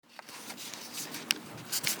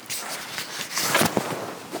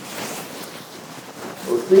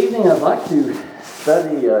This evening I'd like to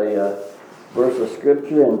study a verse of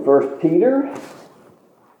Scripture in 1 Peter.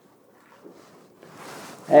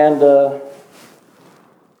 And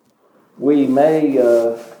we may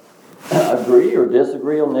agree or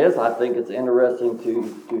disagree on this. I think it's interesting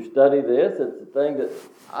to study this. It's a thing that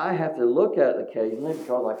I have to look at occasionally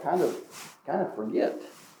because I kind of forget.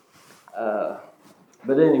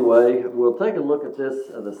 But anyway, we'll take a look at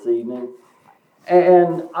this evening.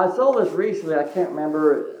 And I saw this recently, I can't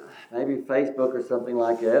remember, maybe Facebook or something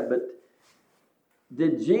like that, but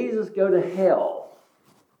did Jesus go to hell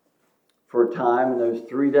for a time in those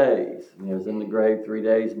 3 days? And he was in the grave 3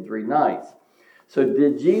 days and 3 nights. So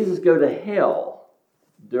did Jesus go to hell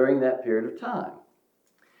during that period of time?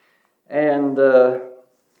 And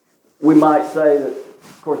we might say that,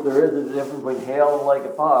 of course, there is a difference between hell and lake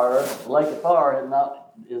of fire. The lake of fire is not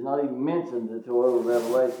even mentioned until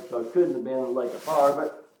Revelation, so it couldn't have been a lake of fire,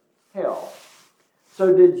 but hell.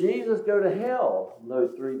 So did Jesus go to hell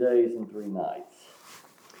those 3 days and 3 nights?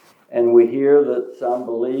 And we hear that some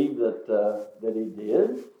believe that he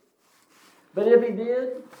did. But if he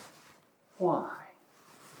did, why?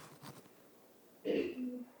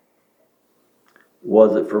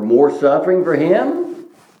 Was it for more suffering for him?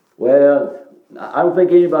 Well, I don't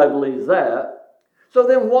think anybody believes that. So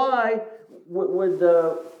then why would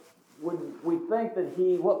we think that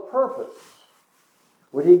what purpose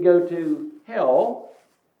would he go to hell?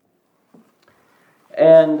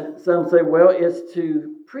 And some say, well, it's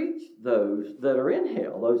to preach those that are in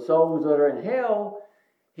hell, those souls that are in hell.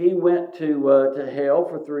 He went to hell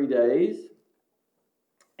for 3 days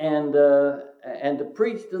and to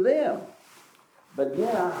preach to them. But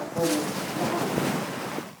again, I think,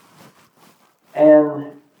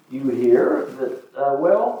 and you hear that,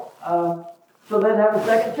 so they'd have a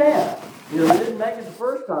second chance. He didn't make it the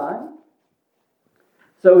first time.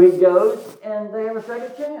 So he goes and they have a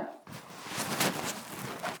second chance.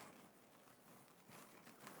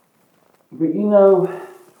 But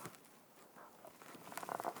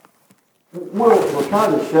we'll try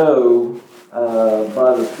to show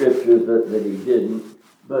by the scriptures that he didn't.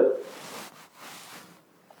 But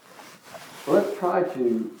let's try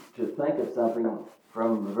to think of something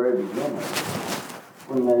from the very beginning.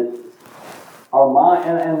 When our mind,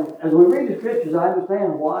 and as we read the scriptures, I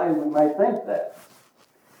understand why we may think that.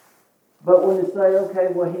 But when you say, okay,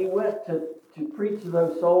 well, he went to preach to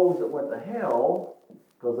those souls that went to hell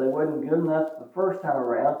because they wasn't good enough the first time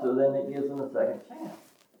around, so then it gives them a second chance.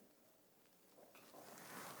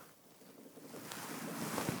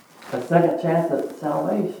 A second chance at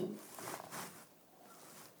salvation.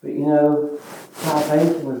 But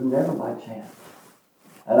salvation was never by chance.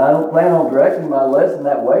 And I don't plan on directing my lesson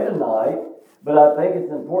that way tonight, but I think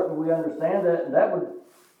it's important we understand that, and that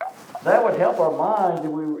would help our minds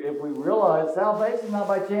if we realize salvation is not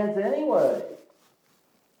by chance anyway.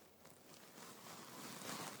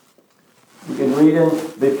 We can read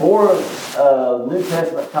before New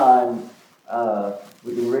Testament times,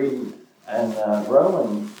 we can read in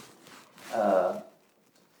Romans,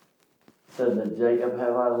 said that Jacob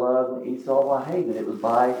have I loved and Esau have I hated. It was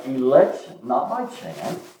by election, not by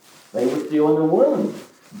chance. They were still in the womb.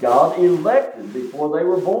 God elected before they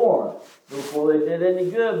were born, before they did any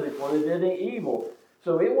good, before they did any evil.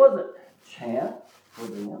 So it wasn't chance for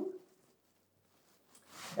them.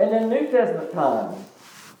 And in New Testament times,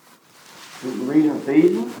 we can read in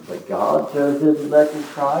Ephesians that God chose his elect in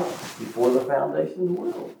Christ before the foundation of the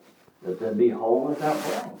world, that they'd be whole without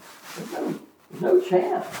blame. There's no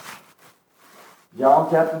chance. John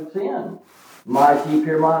chapter 10, my sheep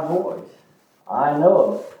hear my voice. I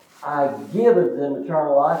know them. I give it them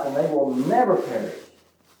eternal life, and they will never perish.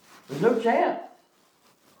 There's no chance.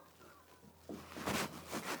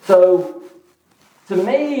 So, to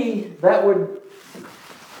me, that would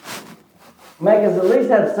make us at least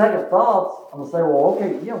have second thoughts and say, well,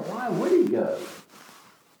 okay, why would he go?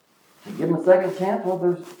 To give him a second chance? Well,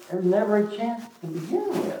 there's never a chance to begin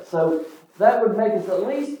with. So, that would make us at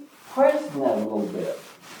least question that a little bit.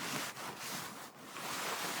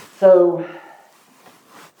 So,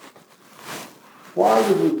 why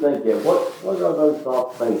would we think that? What are those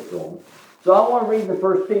thoughts based on? So I want to read the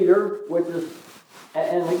 1 Peter, which is,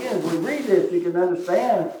 and again, as we read this, you can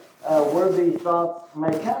understand where these thoughts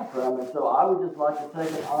may come from. And so I would just like to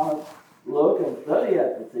take an honest look and study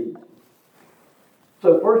at this evening.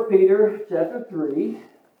 So 1 Peter chapter 3,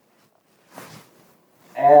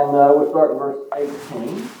 and we'll start in verse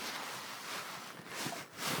 18.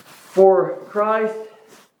 For Christ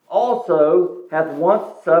also hath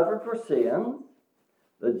once suffered for sins,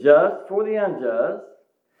 the just for the unjust,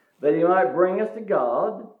 that he might bring us to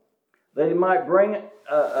God, that he might bring it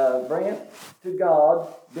to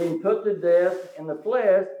God, being put to death in the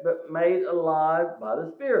flesh, but made alive by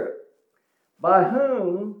the Spirit, by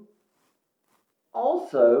whom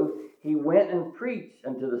also he went and preached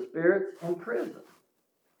unto the spirits in prison,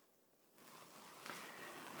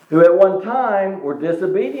 who at one time were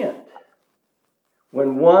disobedient,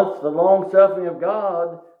 when once the long suffering of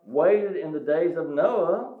God waited in the days of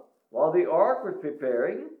Noah, while the ark was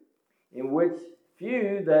preparing, in which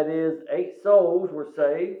few, that is, 8 souls, were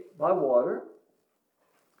saved by water.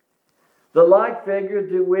 The like figure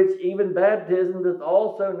to which even baptism doth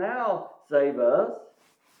also now save us,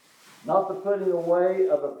 not the putting away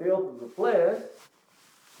of the filth of the flesh,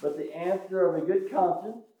 but the answer of a good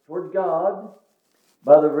conscience toward God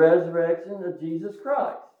by the resurrection of Jesus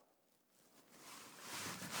Christ,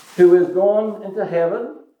 who is gone into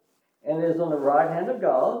heaven and is on the right hand of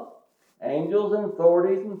God, angels and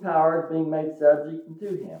authorities and powers being made subject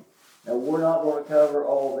unto him. Now, we're not going to cover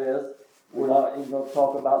all this. We're not even going to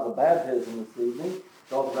talk about the baptism this evening.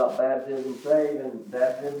 Talk about baptism saved, and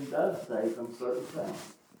baptism does save from certain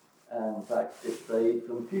sins. And in fact, it's saved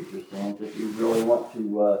from future sins if you really want to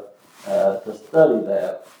study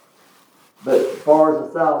that. But as far as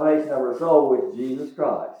the salvation of our soul, it's Jesus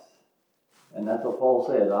Christ. And that's what Paul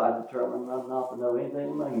said. I determined not to know anything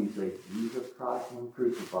among you save Jesus Christ and Him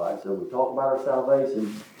crucified. So we talk about our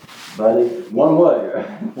salvation, buddy, one way.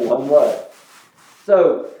 One way.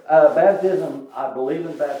 So, baptism, I believe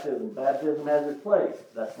in baptism. Baptism has its place.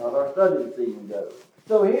 That's not our study this evening, though.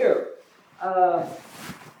 So here,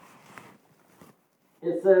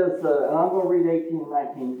 it says, and I'm going to read 18 and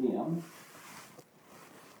 19 again.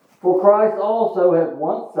 For Christ also hath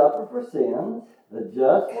once suffered for sins, the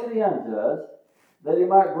just for the unjust, that he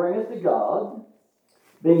might bring us to God,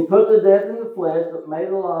 being put to death in the flesh, but made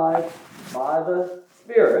alive by the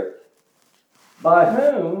Spirit, by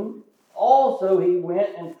whom also he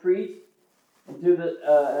went and preached into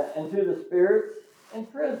the spirits in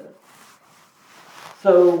prison.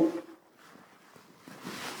 So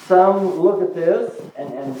some look at this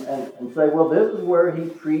and say, well, this is where he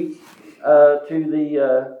preached to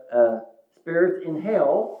the spirits in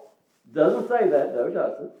hell. Doesn't say that, though,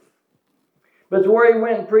 does it? But it's where he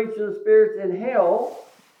went and preached to the spirits in hell.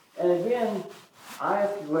 And again, I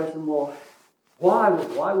ask the question, well, why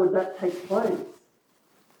would that take place?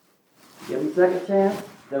 Give him a second chance?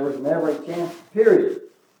 There was never a chance, period.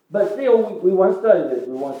 But still, we want to study this.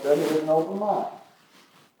 We want to study it with an open mind.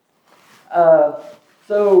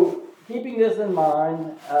 So, keeping this in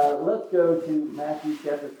mind, let's go to Matthew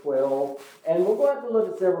chapter 12. And we're going to have to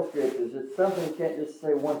look at several scriptures. It's something you can't just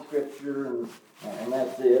say one scripture and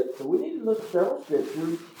that's it. So we need to look at several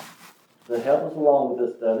scriptures to help us along with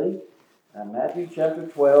this study. Matthew chapter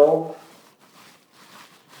 12.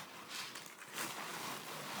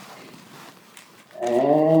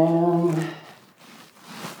 And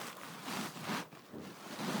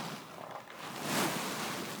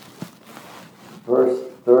verse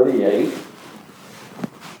 38.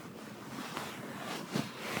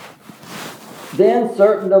 Then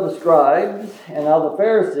certain of the scribes and of the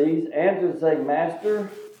Pharisees answered, saying, Master,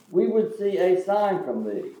 we would see a sign from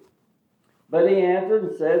thee. But he answered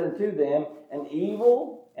and said unto them, An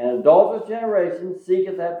evil and adulterous generation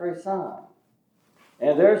seeketh after a sign.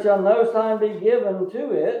 And there shall no sign be given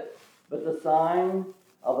to it, but the sign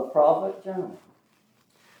of the prophet Jonah.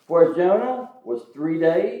 For Jonah was 3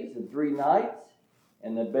 days and 3 nights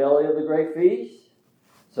in the belly of the great fish,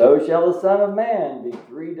 so shall the Son of Man be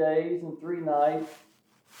 3 days and 3 nights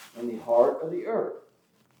in the heart of the earth.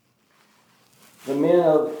 The men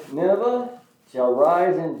of Nineveh shall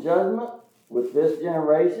rise in judgment with this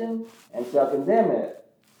generation, and shall condemn it,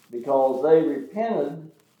 because they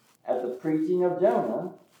repented at the preaching of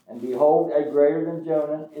Jonah, and behold, a greater than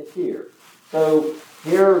Jonah is here. So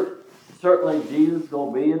here, certainly Jesus is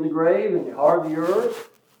going to be in the grave, in the heart of the earth,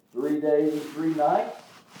 3 days and 3 nights.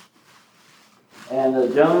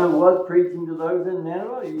 And Jonah was preaching to those in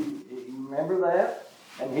Nineveh. You remember that?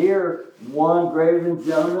 And here, one greater than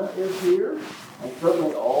Jonah is here. And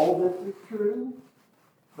certainly all this is true.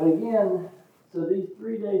 But again, so these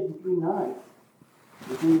 3 days and 3 nights,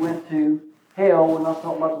 if he went to hell, we're not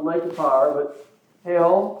talking about the lake of fire, but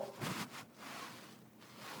hell,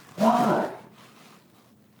 why?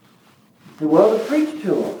 He said, well, to preach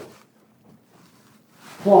to them.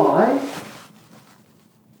 Why?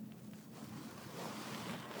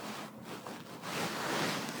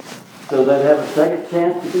 So they'd have a second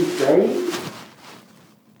chance to be saved?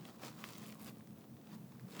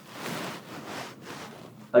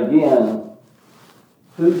 Again,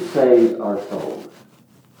 who saved our souls?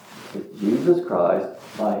 It's Jesus Christ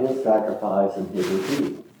by His sacrifice and His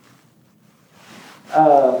redeeming.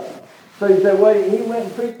 So you say, well, he went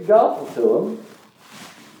and preached the gospel to them,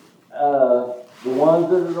 the ones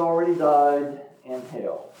that had already died in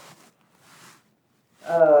hell.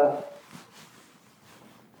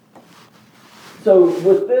 So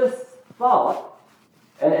with this thought,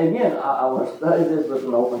 and again, I want to study this with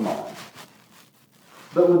an open mind.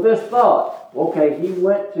 But with this thought, okay, he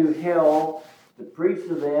went to hell to preach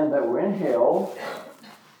to them that were in hell,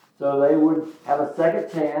 so they would have a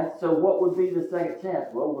second chance. So what would be the second chance?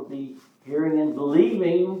 Well, would be hearing and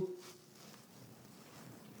believing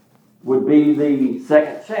would be the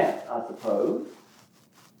second chance, I suppose.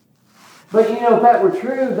 But if that were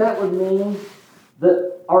true, that would mean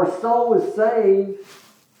that our soul is saved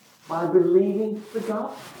by believing the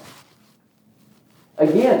gospel.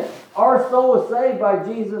 Again, our soul is saved by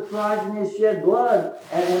Jesus Christ and His shed blood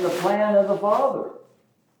and in the plan of the Father.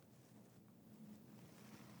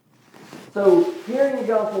 So, hearing the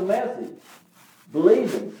gospel message,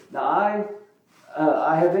 believing. Now,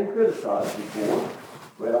 I have been criticized before.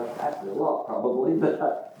 Well, actually a lot probably, but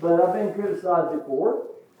I've been criticized before.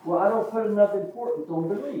 Well, I don't put enough importance on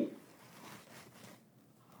belief.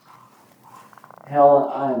 Helen,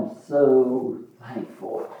 I am so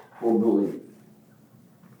thankful for belief.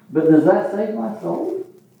 But does that save my soul?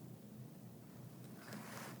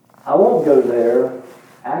 I won't go there.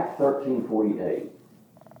 Acts 13:48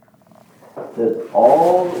 says,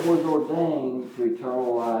 all that was ordained to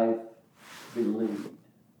eternal life believed.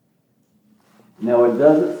 Now it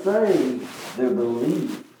doesn't say they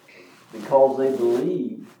believed. Because they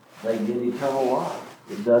believed, they get eternal life.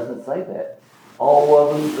 It doesn't say that. All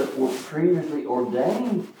of them that were previously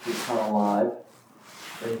ordained to eternal life,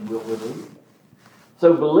 they will believe.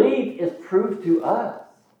 So belief is proof to us.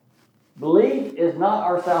 Belief is not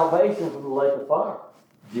our salvation from the lake of fire.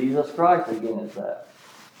 Jesus Christ, again, is that.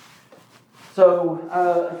 So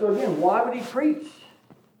again, why would he preach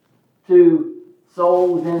to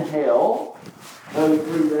souls in hell those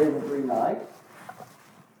 3 days and 3 nights?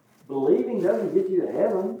 Believing doesn't get you to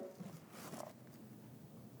heaven.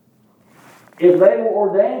 If they were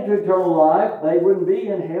ordained to eternal life, they wouldn't be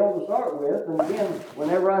in hell to start with. And again,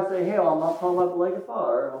 whenever I say hell, I'm not talking about the lake of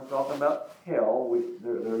fire. I'm talking about hell.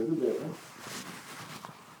 There's a difference.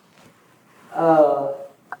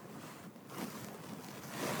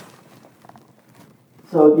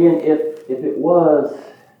 So again, if it was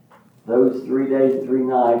those 3 days and 3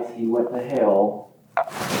 nights he went to hell,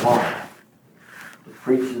 why? To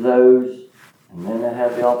preach to those, and then they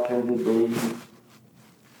have the opportunity to believe,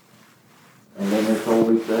 and then they're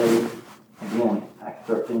totally saved. Again, Acts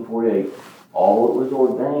 13:48, all that was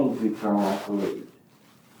ordained to eternal life believed.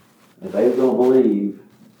 If they were going to believe,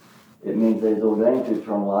 it means they was ordained to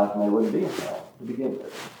eternal life, and they wouldn't be in hell to begin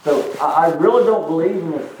with. So I really don't believe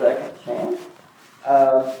in this second chance,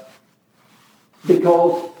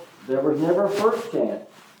 because there was never a first chance.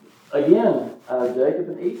 Again, Jacob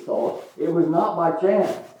and Esau, it was not by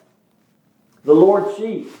chance. The Lord's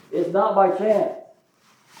sheep, it's not by chance.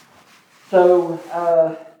 So,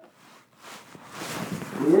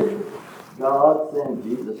 did God send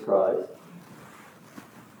Jesus Christ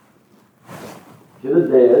to the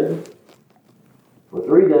dead for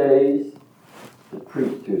 3 days to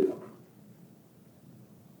preach to them?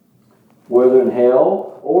 Whether in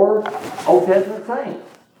hell or Old Testament saints.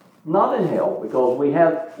 Not in hell, because we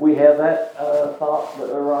have that thought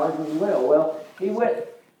that arises as well. Well,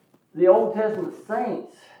 the Old Testament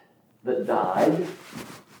saints that died,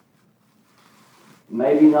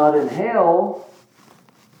 maybe not in hell,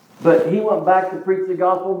 but he went back to preach the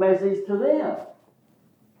gospel message to them,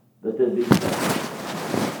 that they'd be saved.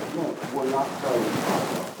 Again, we're not saved by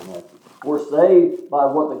the gospel message. We're saved by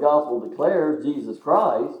what the gospel declares, Jesus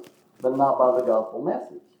Christ, but not by the gospel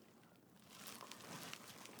message.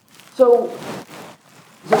 So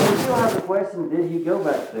we still have the question, did he go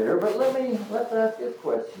back there? But let's ask this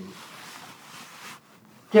question.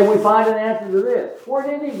 Can we find an answer to this? Where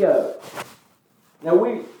did he go? Now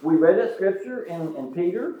we read that scripture in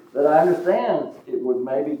Peter that I understand it would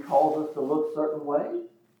maybe cause us to look certain ways.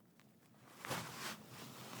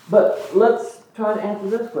 But let's try to answer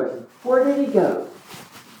this question. Where did he go?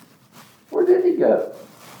 Where did he go?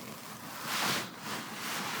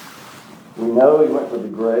 We know he went to the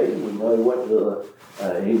grave. We know he went to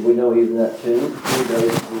we know he's in that tomb 3 days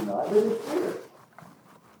and 3 nights. Where did his spirit?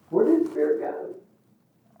 Where did his spirit go?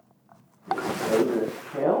 Did he go to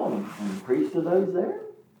hell and preach to those there?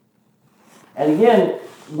 And again,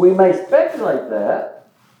 we may speculate that,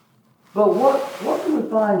 but what can we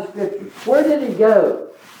find in Scripture? Where did he go?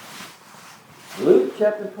 Luke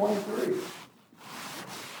chapter 23.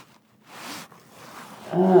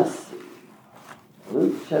 Let's see.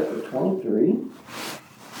 Luke chapter 23.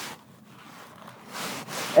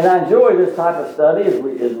 And I enjoy this type of study as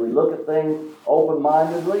we look at things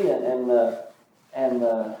open-mindedly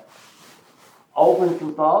and open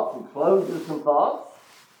some thoughts and close to some thoughts.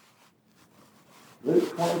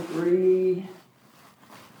 Luke 23,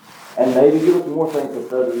 and maybe give us more things to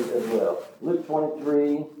study as well. Luke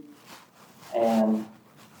 23 and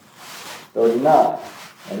 39.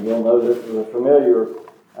 And you'll know this is a familiar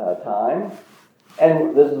time.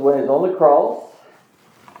 And this is when he's on the cross.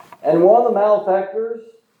 And one of the malefactors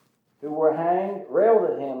who were hanged railed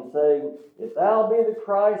at him, saying, If thou be the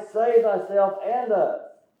Christ, save thyself and us.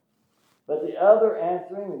 But the other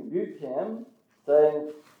answering rebuked him,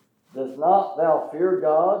 saying, Dost not thou fear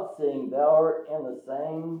God, seeing thou art in the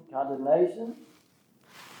same condemnation?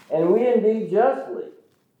 And we indeed justly,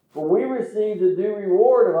 for we receive the due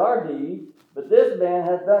reward of our deeds, but this man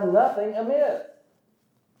hath done nothing amiss.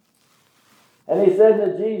 And he said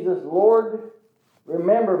to Jesus, Lord,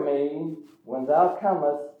 remember me when thou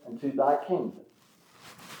comest into thy kingdom.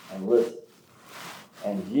 And listen.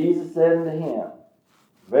 And Jesus said unto him,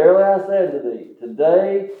 Verily I say unto thee,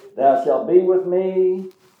 today thou shalt be with me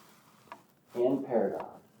in paradise.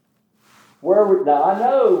 Now I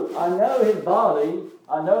know his body.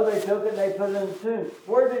 I know they took it and they put it in the tomb.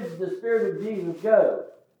 Where did the Spirit of Jesus go?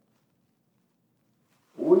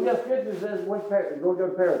 Well, we got scripture that says he's going to go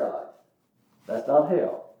to paradise. That's not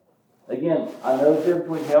hell. Again, I know the difference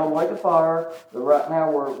between hell and lake of fire, but right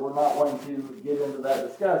now we're not wanting to get into that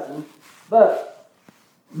discussion. But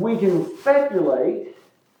we can speculate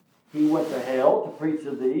he went to hell to preach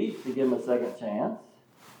to thee, to give him a second chance.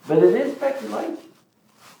 But it is speculation.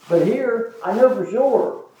 But here, I know for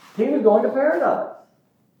sure, he was going to paradise.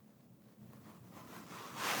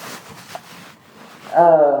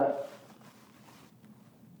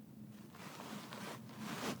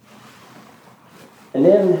 And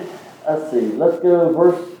then, let's see, let's go to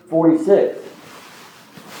verse 46.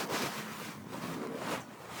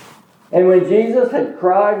 And when Jesus had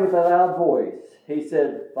cried with a loud voice, he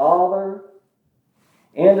said, Father,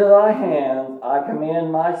 into thy hands I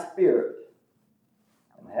commend my spirit.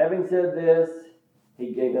 And having said this,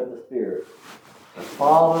 he gave up the spirit. But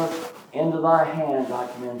Father, into thy hands I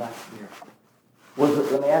commend thy spirit.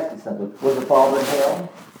 Let me ask you something. Was the Father in hell?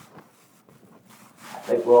 I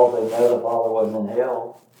think we all know the Father wasn't in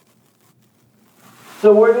hell.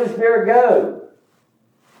 So where did the Spirit go?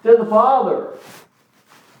 To the Father.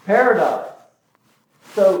 Paradise.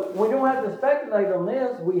 So we don't have to speculate on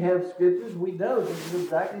this. We have scriptures. We know this is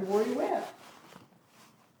exactly where he went.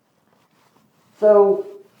 So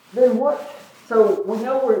then what? So we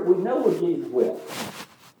know where Jesus went.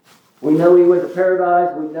 We know he went to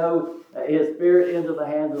paradise. We know his spirit into the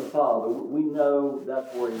hands of the Father. We know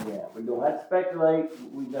that's where he went. We don't have to speculate.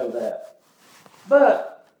 We know that.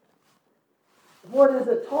 But what is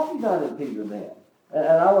it talking about in Peter then? And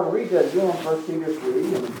I want to read that again, 1 Peter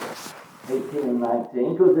 3 and 18 and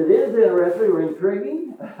 19, because it is interesting or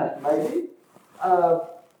intriguing, maybe.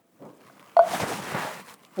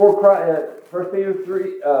 For Christ, 1 Peter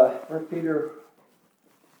 3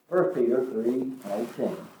 and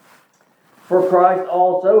 18. For Christ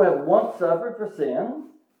also hath once suffered for sin,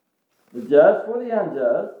 the just for the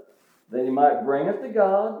unjust, that he might bring us to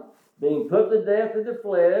God, being put to death in the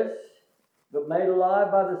flesh, but made alive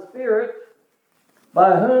by the Spirit,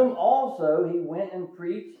 by whom also he went and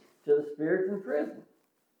preached to the spirits in prison.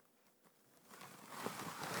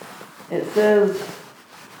 It says,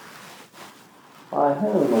 by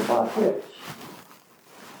whom or by which?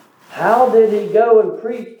 How did he go and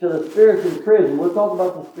preach to the spirits in prison? We'll talk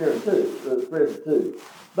about the spirit too, the spirits too.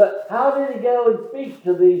 But how did he go and speak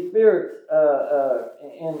to these spirits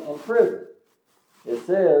in prison? It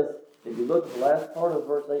says, if you look at the last part of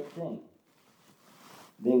verse 18,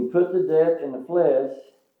 being put to death in the flesh,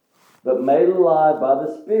 but made alive by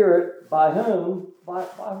the Spirit, by whom? By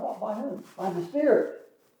what? By whom? By the Spirit.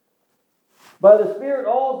 By the Spirit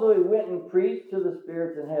also he went and preached to the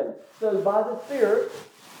spirits in heaven. So by the Spirit,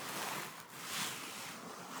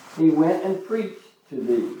 he went and preached to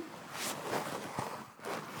thee.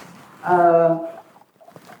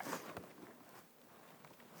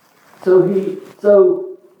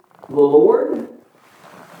 So the Lord,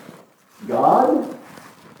 God,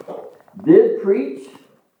 did preach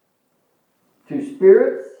to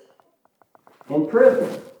spirits in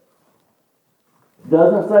prison.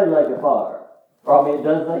 Doesn't say lake of fire. It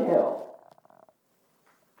does say hell.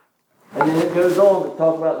 And then it goes on to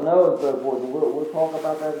talk about Noah and so forth. And we'll talk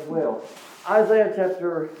about that as well. Isaiah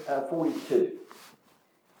chapter 42.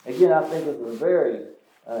 Again, I think it's a very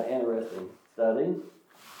interesting study.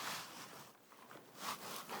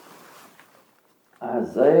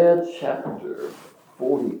 Isaiah chapter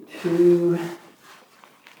 42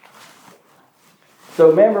 So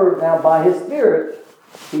remember, now by His Spirit,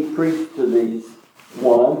 He preached to these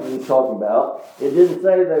ones He's talking about. It didn't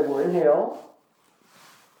say they were in hell.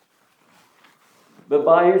 But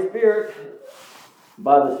by His Spirit,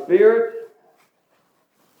 by the Spirit,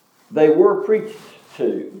 they were preached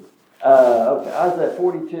to. Okay, Isaiah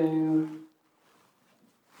 42.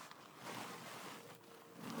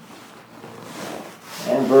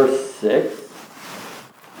 And verse 6.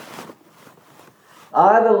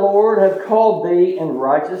 I, the Lord, have called thee in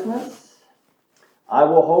righteousness. I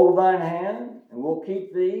will hold thine hand, and will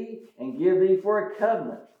keep thee, and give thee for a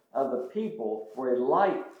covenant of the people, for a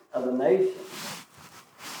light of the nations,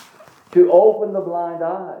 to open the blind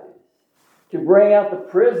eyes, to bring out the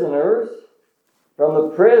prisoners from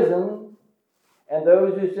the prison, and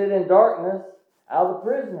those who sit in darkness out of the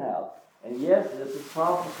prison house. And yes, this is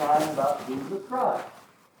prophesying about Jesus Christ.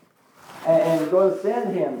 And going to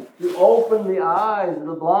send Him to open the eyes of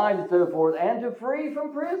the blind and so forth, and to free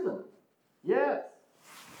from prison. Yes.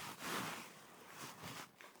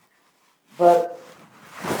 But,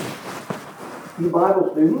 you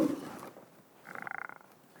Bible students,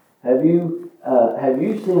 have you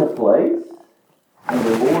seen a place in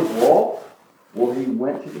the Lord's walk where He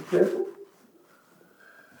went to the prison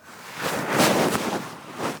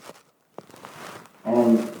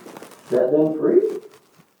and set them free?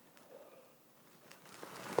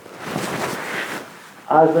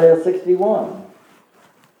 Isaiah 61.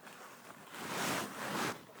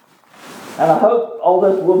 And I hope all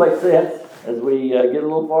this will make sense as we get a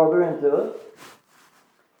little farther into it.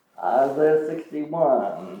 Isaiah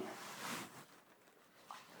 61.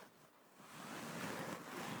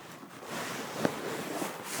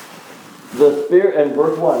 The Spirit, and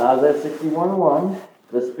verse 1, Isaiah 61:1.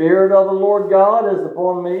 The Spirit of the Lord God is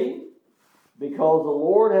upon me, because the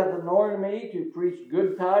Lord hath anointed me to preach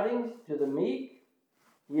good tidings to the meek.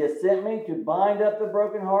 He has sent me to bind up the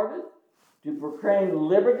brokenhearted, to proclaim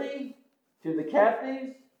liberty to the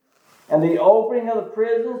captives, and the opening of the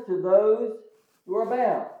prisons to those who are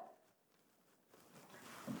bound.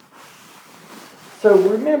 So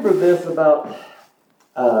remember this about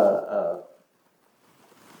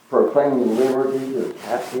proclaiming liberty to the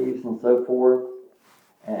captives and so forth,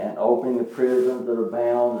 and opening the prisons that are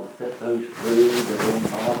bound and set those free that are in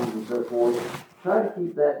bondage and so forth. Try to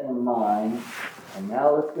keep that in mind. And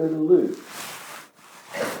now let's go to Luke.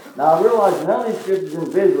 Now I realize none of these scriptures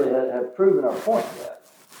individually have proven our point yet.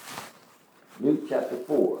 Luke chapter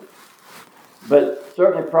 4. But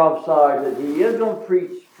certainly prophesied that He is going to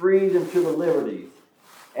preach freedom to the liberties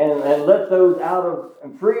and let those out of,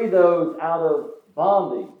 and free those out of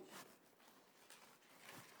bondage.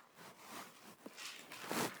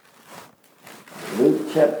 Luke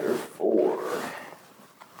chapter 4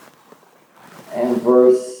 and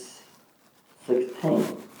verse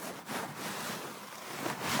 16.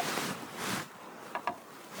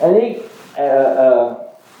 And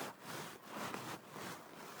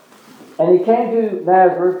he came to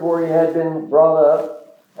Nazareth, where he had been brought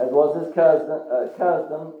up, as was his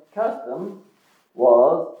custom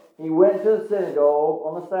was. He went to the synagogue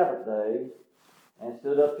on the Sabbath day and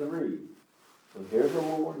stood up to read. So here's the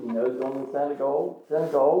Lord. He knows going to the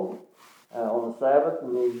synagogue on the Sabbath,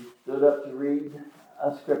 and he stood up to read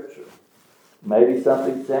a scripture. Maybe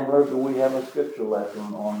something similar to we have a scripture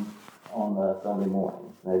lesson on Sunday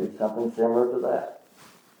mornings. Maybe something similar to that.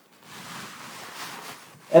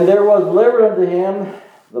 And there was delivered unto him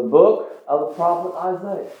the book of the prophet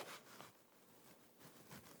Isaiah.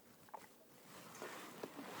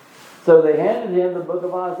 So they handed him the book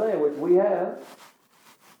of Isaiah, which we have.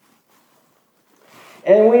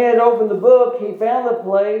 And when he had opened the book, he found the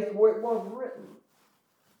place where it was written,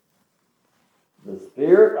 The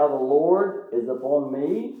Spirit of the Lord is upon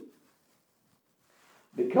me,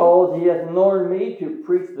 because he hath anointed me to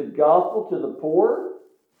preach the gospel to the poor.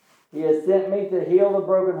 He has sent me to heal the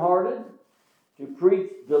brokenhearted, to preach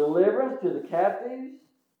deliverance to the captives,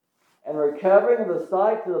 and recovering of the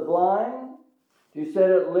sight to the blind, to set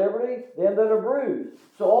at liberty them that are bruised.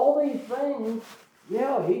 So all these things,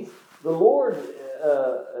 the Lord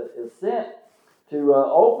is sent to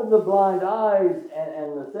open the blind eyes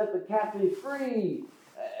and to set the captives free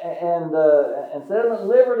and set them at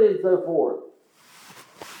liberty and so forth.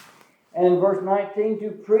 And verse 19, to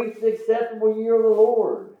preach the acceptable year of the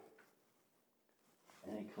Lord.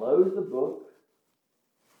 And he closed the book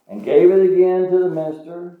and gave it again to the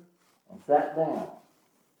minister and sat down.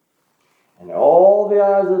 And all the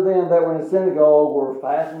eyes of them that were in the synagogue were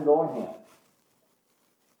fastened on him.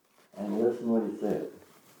 And listen what he said.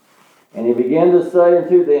 And he began to say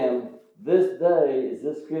unto them, This day is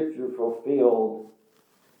this scripture fulfilled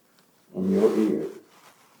in your ears.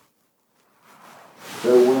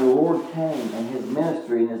 So when the Lord came and his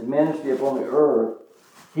ministry upon the earth,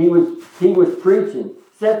 he was preaching,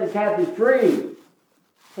 set the captives free.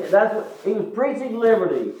 That's what he was preaching: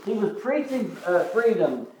 liberty. He was preaching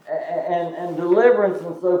freedom and deliverance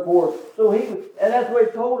and so forth. And that's what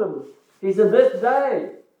he told him. He said, "This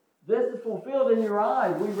day, this is fulfilled in your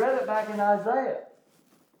eyes." We read it back in Isaiah.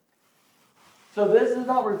 So this is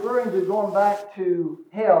not referring to going back to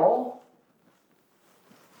hell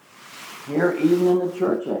here, even in the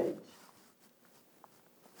church age,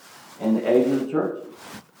 in the age of the churches,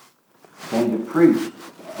 came to preach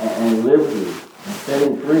and liberty and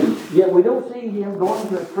setting free. Yet we don't see him going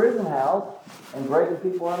to a prison house and breaking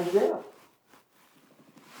people out of jail.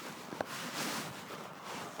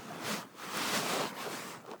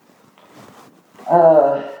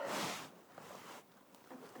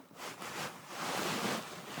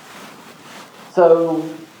 So,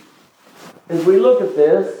 as we look at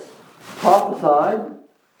this, prophesied,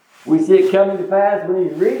 we see it coming to pass when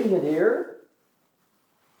he's reading it here.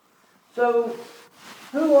 So,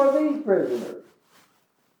 who are these prisoners?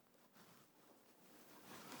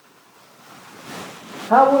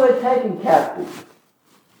 How were they taken captive?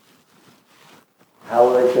 How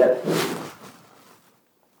were they set free?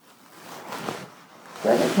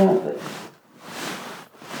 2 Timothy.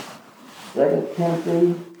 2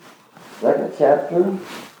 Timothy, 2nd chapter.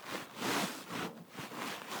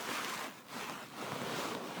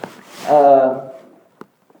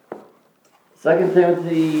 2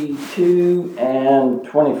 Timothy 2 and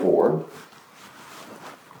 24.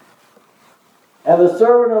 And the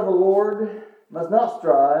servant of the Lord must not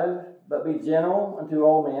strive, but be gentle unto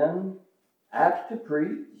all men, apt to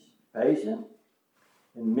preach, patient,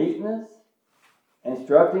 in meekness,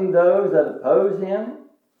 instructing those that oppose him,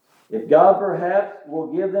 if God perhaps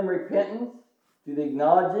will give them repentance to the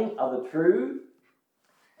acknowledging of the truth,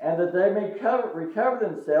 and that they may recover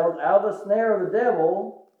themselves out of the snare of the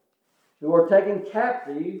devil, who are taken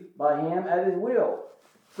captive by him at his will.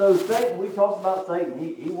 So Satan, we talked about Satan.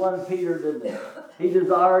 He wanted Peter, didn't he? He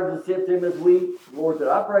desired to sift him as wheat. The Lord said,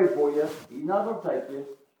 "I prayed for you. He's not going to take you.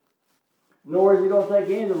 Nor is he going to take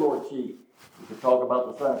any of the Lord's sheep." We could talk about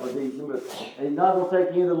the son of perdition, but he's not going to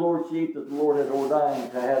take any of the Lord's sheep that the Lord has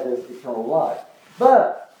ordained to have this eternal life.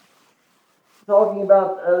 But, talking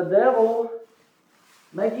about the devil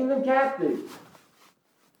making them captive.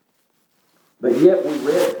 But yet we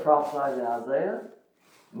read prophesied in Isaiah.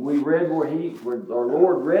 We read where our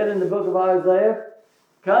Lord read in the book of Isaiah,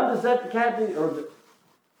 come to set the captive, or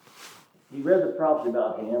he read the prophecy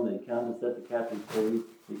about him, that he come to set the captive free.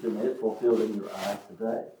 He said, "It's fulfilled in your eyes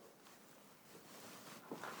today."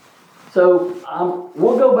 So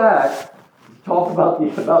we'll go back, talk about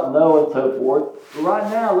Noah and so forth. But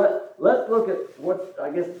right now, let's look at what's,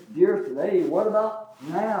 I guess, dearest to me. What about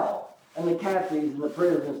now? And the captives and the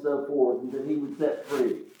prisoners and so forth, and that he would set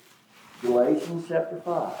free. Galatians chapter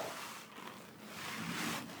 5.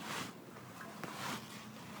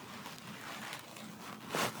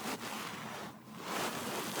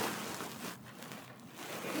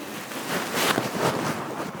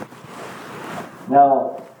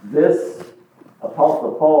 Now, this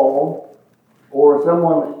Apostle Paul, or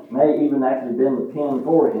someone may even actually been the pen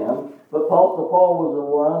for him, but Apostle Paul was the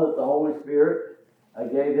one that the Holy Spirit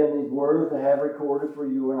gave him these words to have recorded for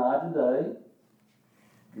you and I today.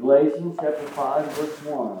 Galatians chapter 5, verse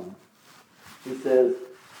 1. He says,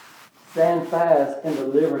 "Stand fast in the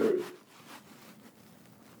liberty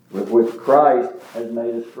with which Christ has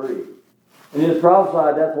made us free." And it is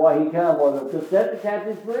prophesied that's why he came, was to set the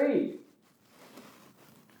captives free.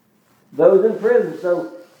 Those in prison.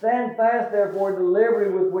 So stand fast, therefore, in the liberty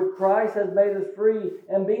with which Christ has made us free,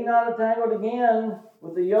 and be not entangled again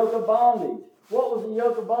with the yoke of bondage. What was the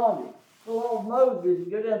yoke of bondage? The law of Moses.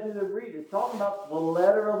 You go down through the read, it's talking about the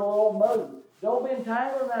letter of the law of Moses. Don't be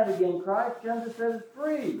entangled in that again. Christ comes to set us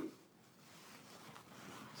free.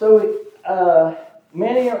 So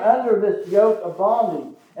many are under this yoke of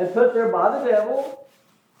bondage and put there by the devil,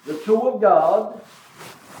 the tool of God,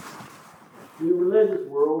 to the religious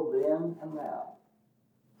world then and now.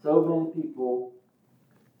 So many people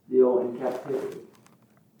still in captivity.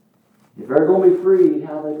 If they're going to be freed,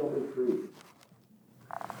 how are they going to be freed?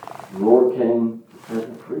 The Lord came to set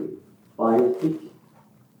them free by his teaching.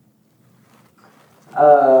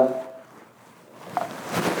 I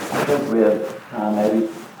think we have time maybe.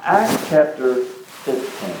 Acts chapter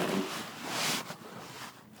 15.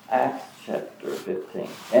 Acts chapter 15.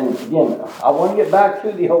 And again, I want to get back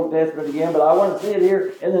to the Old Testament again, but I want to see it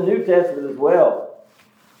here in the New Testament as well.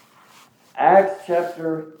 Acts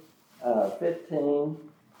chapter 15.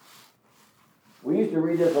 We used to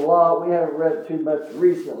read this a lot. We haven't read it too much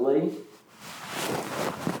recently.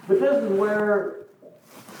 But this is where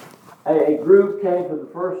a group came to the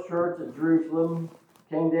first church at Jerusalem,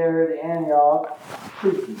 came down here to Antioch,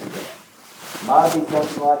 preaching to them. Might be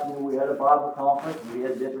something like when we had a Bible conference and we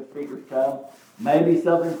had different speakers come. Maybe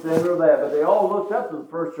something similar to that. But they all looked up to the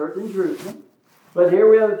first church in Jerusalem. But here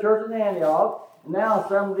we have the church in Antioch. And now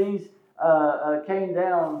some of these came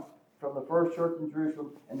down from the first church in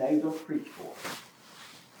Jerusalem, and they don't preach for us.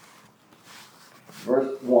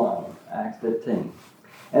 Verse 1, Acts 15.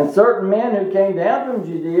 And certain men who came down from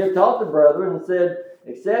Judea taught the brethren and said,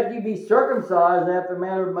 except you be circumcised after the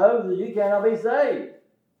manner of Moses, you cannot be saved.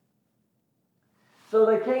 So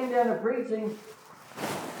they came down to preaching.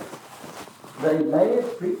 They may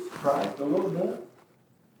have preached Christ a little bit,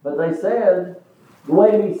 but they said the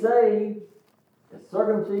way to be saved is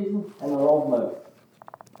circumcision and the law of Moses.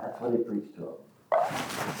 That's what they preached to them.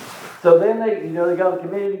 So then they got a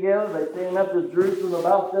committee together. They stand up to Jerusalem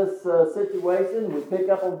about this situation. We pick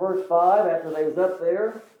up on verse 5 after they was up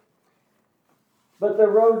there. But there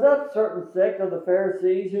rose up certain sect of the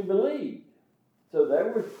Pharisees who believed. So there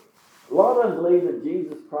was a lot of them believed that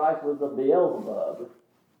Jesus Christ was of Beelzebub.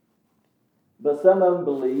 But some of them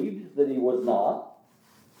believed that he was not.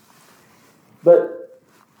 But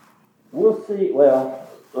we'll see. Well,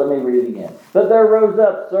 let me read it again. But there rose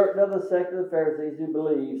up certain of the sect of the Pharisees who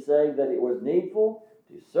believed, saying that it was needful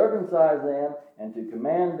to circumcise them and to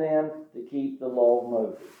command them to keep the law of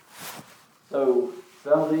Moses. So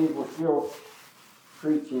some of these were still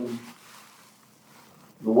preaching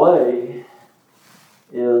the way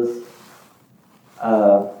is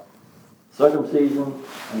circumcision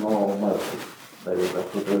and the law of Moses. That's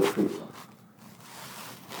what they were preaching.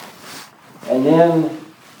 And then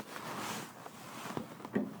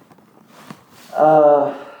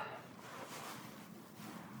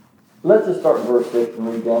let's just start in verse 6 and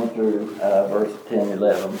read down through verse 10,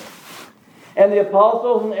 11. And the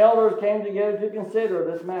apostles and elders came together to consider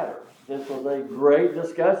this matter. This was a great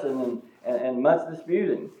discussion and much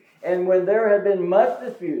disputing. And when there had been much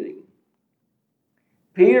disputing,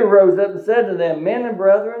 Peter rose up and said to them, men and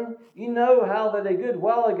brethren, you know how that a good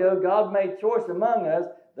while ago God made choice among us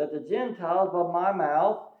that the Gentiles by my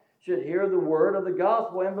mouth should hear the word of the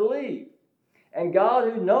gospel and believe. And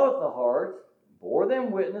God, who knoweth the hearts, bore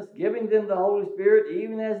them witness, giving them the Holy Spirit,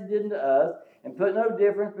 even as he did unto us, and put no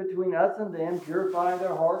difference between us and them, purifying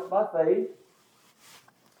their hearts by faith.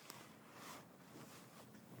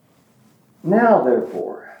 Now,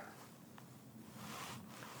 therefore,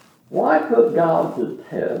 why put God to the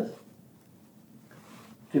test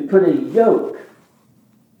to put a yoke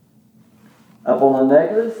upon the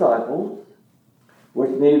neck of the disciples,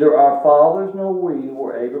 which neither our fathers nor we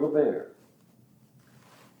were able to bear?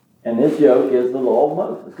 And this yoke is the law of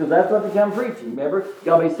Moses. Because that's what they come preaching. Remember, you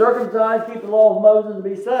got to be circumcised, keep the law of Moses, and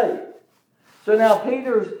be saved. So now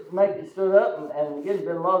Peter stood up, and again, there's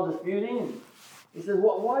been a lot of disputing. And he says,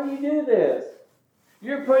 why do you do this?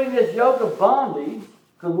 You're putting this yoke of bondage,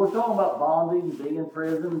 because we're talking about bondage, and being in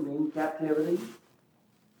prison, and being in captivity.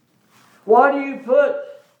 Why do you put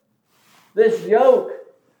this yoke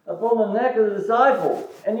upon the neck of the disciples?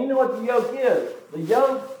 And you know what the yoke is. The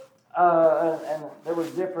yoke, and there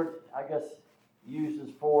was different, I guess,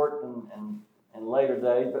 uses for it in later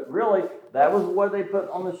days, but really, that was what they put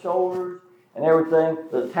on the shoulders and everything,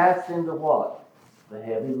 that attached into what? The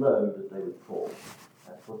heavy load that they would pull.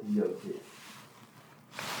 That's what the yoke is.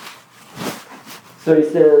 So he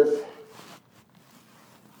says,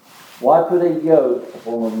 why put a yoke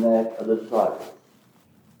upon the neck of the disciples,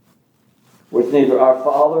 which neither our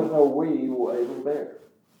fathers nor we were able to bear?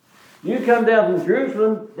 You come down from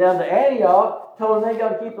Jerusalem, down to Antioch, told them they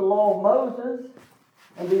got to keep the law of Moses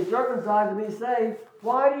and be circumcised to be saved.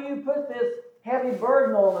 Why do you put this heavy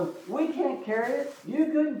burden on them? We can't carry it. You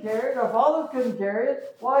couldn't carry it. Our fathers couldn't carry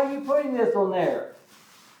it. Why are you putting this on there?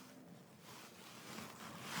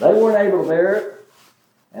 They weren't able to bear it.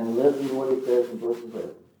 And listen to what he says in verse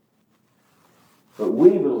 11. But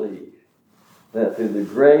we believe that through the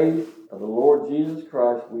grace of the Lord Jesus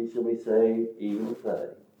Christ we shall be saved, even as they.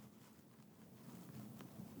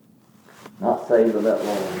 Not saved without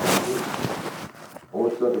law of Moses or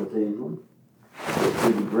circumcision, but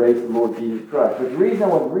through the grace of the Lord Jesus Christ. But the reason I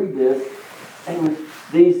want to read this, it was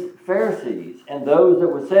these Pharisees and those that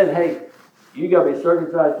were said, hey, you got to be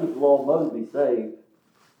circumcised, keep the law of Moses, be saved.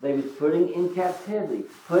 They was putting in captivity,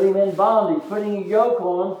 putting in bondage, putting a yoke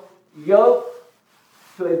on them, yoke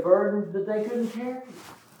to a burden that they couldn't carry.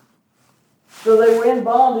 So they were in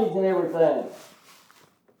bondage and everything.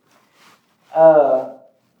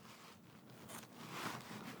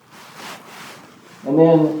 And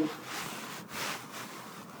then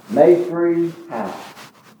made free how?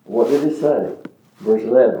 What did he say? Verse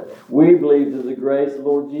 11. We believe through the grace of the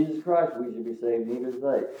Lord Jesus Christ we should be saved, even as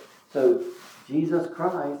they. So, Jesus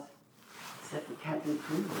Christ set the captive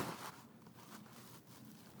free.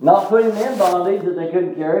 Not putting them in bondage that they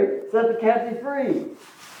couldn't carry, set the captive free.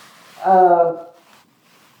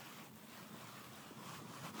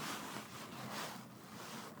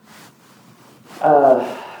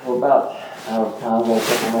 We're about out of time, we'll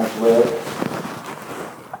take a minute left.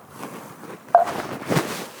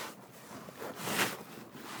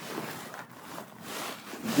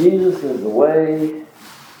 Jesus is the way,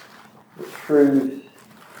 the truth,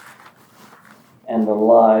 and the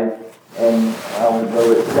life. And I would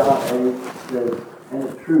go at John 8 says, and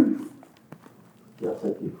the truth shall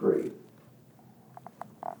set you free.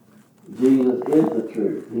 Jesus is the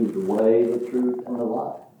truth. He's the way, the truth, and the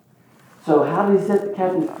life. So how did he set the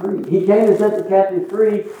captive free? He came to set the captive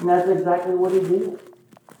free, and that's exactly what he did.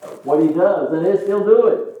 What he does, and he'll still do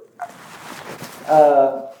it.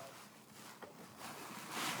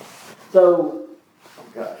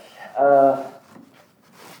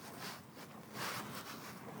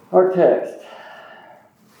 Our text.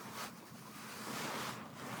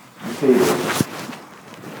 Peter.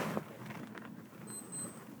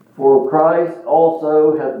 For Christ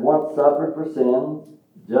also hath once suffered for sin,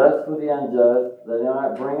 just for the unjust, that he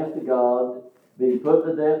might bring us to God, being put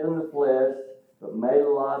to death in the flesh, but made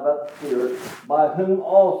alive by the Spirit, by whom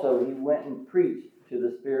also he went and preached to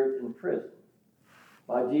the spirits in prison.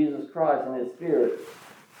 By Jesus Christ and his Spirit.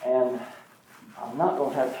 And I'm not going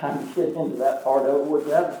to have time to get into that part of it. We'll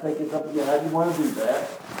have to take this up again. I didn't want to do that.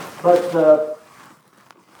 But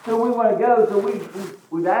so we want to go. So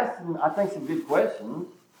we've asked some, I think, some good questions.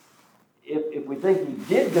 If we think he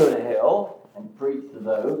did go to hell and preach to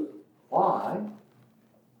those, why?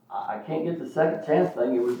 I can't get the second chance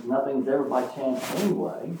thing. It was nothing's ever by chance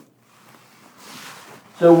anyway.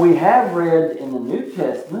 So we have read in the New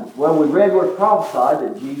Testament, well, we read where it prophesied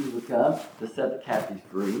that Jesus would come to set the captives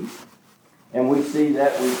free. And we've seen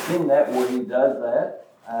that where he does that.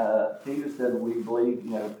 Peter said we believe,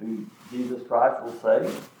 through Jesus Christ we'll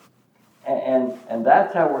save. And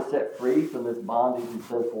that's how we're set free from this bondage and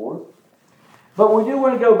so forth. But we do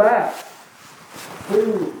want to go back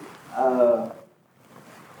to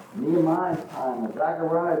Nehemiah's time and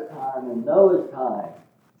Zechariah's time and Noah's time.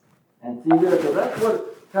 And see there, so that's what it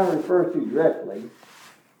kind of refers to directly.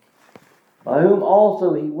 By whom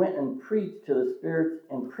also he went and preached to the spirits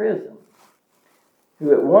in prison,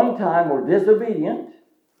 who at one time were disobedient,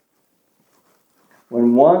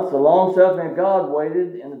 when once the long-suffering of God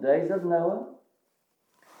waited in the days of Noah.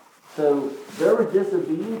 So there was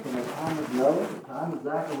disobedience in the time of Noah, the time of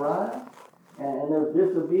Zechariah, and there was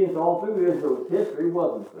disobedience all through Israel's history,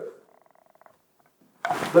 wasn't there?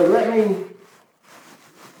 But let me,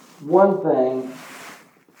 one thing,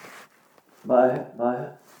 by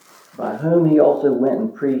whom he also went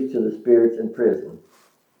and preached to the spirits in prison.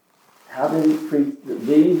 How did he preach?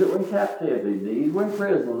 These that were in captivity, these were in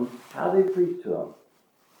prison, how did he preach to them?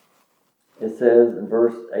 It says in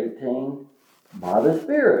verse 18, by the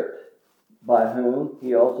Spirit, by whom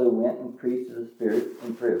he also went and preached to the spirits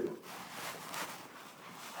in prison.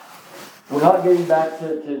 We're not getting back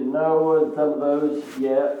to Noah and some of those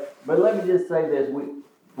yet, but let me just say this.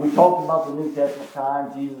 We talked about the New Testament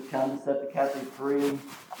time. Jesus came to set the captive free.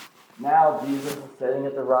 Now Jesus is sitting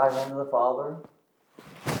at the right hand of the Father.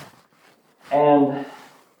 And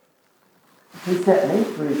he set me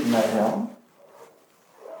free from that hell.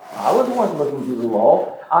 I was the one looking through the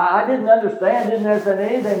law. I didn't understand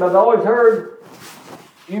anything, but I've always heard,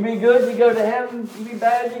 you be good, you go to heaven. You be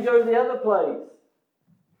bad, you go to the other place.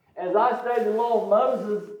 As I studied the law of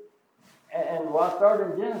Moses, and when I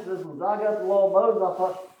started in Genesis, as I got the law of Moses, I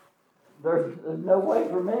thought, there's no way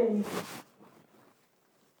for me.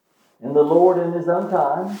 And the Lord, in his own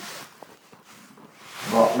time,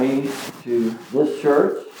 brought me to this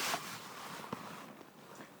church.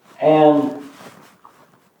 And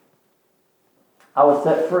I was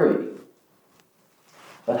set free.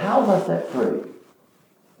 But how was I set free?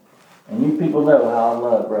 And you people know how I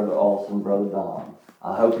love Brother Olson, Brother Don.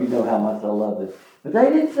 I hope you know how much I love this. But they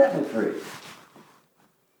didn't set me free.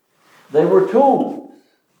 They were tools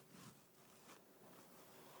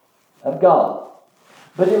of God.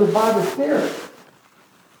 But it was by the Spirit.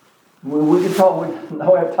 We could talk, we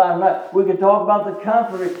don't have time now. We could talk about the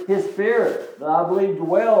Comforter, his Spirit, that I believe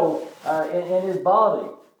dwells in his body.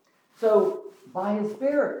 So, by his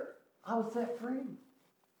Spirit, I was set free.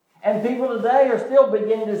 And people today are still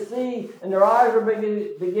beginning to see, and their eyes are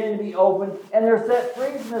beginning to be opened, and they're set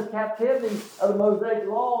free from this captivity of the Mosaic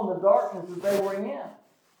law and the darkness that they were in.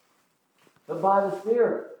 But by the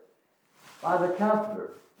Spirit, by the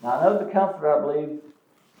Comforter, Now, I know the Comforter, I believe,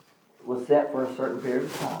 was sent for a certain period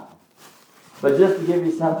of time. But just to give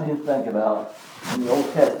you something to think about, in the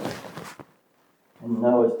Old Testament, in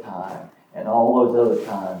Noah's time, and all those other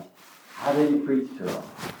times, how did he preach to them?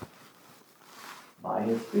 By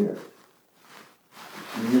his Spirit.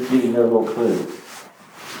 You just give you another little clue.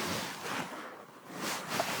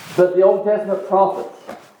 But the Old Testament prophets,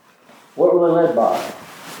 what were they led by?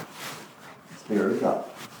 The Spirit of God.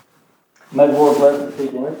 May the Lord bless the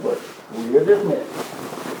teaching of His word. We are dismissed.